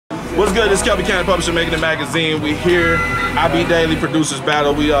What's good? It's Kelby Cannon, publisher, Making It Magazine. We here, IB Daily Producers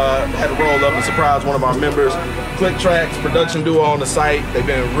Battle. We had to roll up and surprise one of our members, Clique Tracks, production duo on the site. They've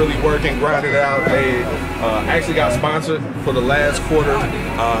been really working, grinding it out. They actually got sponsored for the last quarter,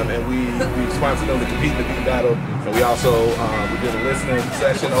 and we sponsored them to compete in the beat battle. And we also we did a listening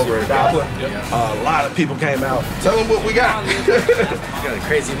session over at Doppler. A lot of people came out. Tell them what we got. We got a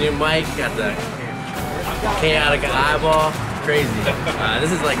crazy new mic, got the chaotic eyeball. Crazy.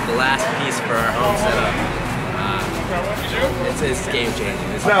 This is like the last piece for our home setup. It's game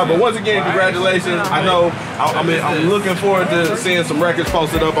changing. Now, but once again, congratulations. I know I'm looking forward to seeing some records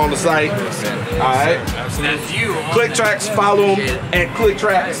posted up on the site. Alright. That's you. Clique Tracks, follow them at Clique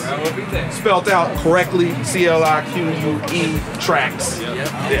Tracks. Spelled out correctly, CLIQUE Tracks. Yep.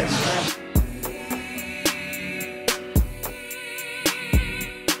 Yes.